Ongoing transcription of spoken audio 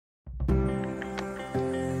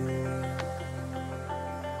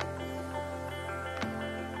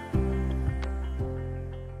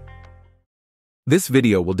This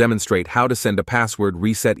video will demonstrate how to send a password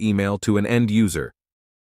reset email to an end user.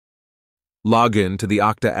 Log in to the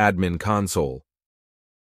Okta admin console.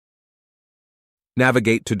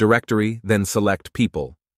 Navigate to Directory, then select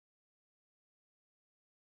People.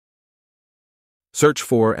 Search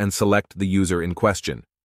for and select the user in question.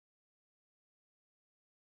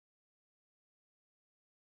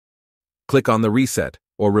 Click on the Reset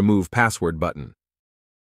or Remove Password button.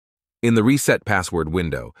 In the Reset Password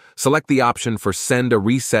window, select the option for Send a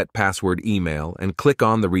Reset Password email and click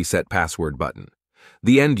on the Reset Password button.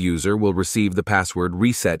 The end user will receive the password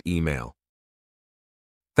reset email.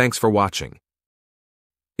 Thanks for watching.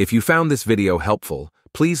 If you found this video helpful,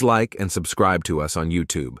 please like and subscribe to us on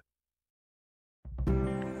YouTube.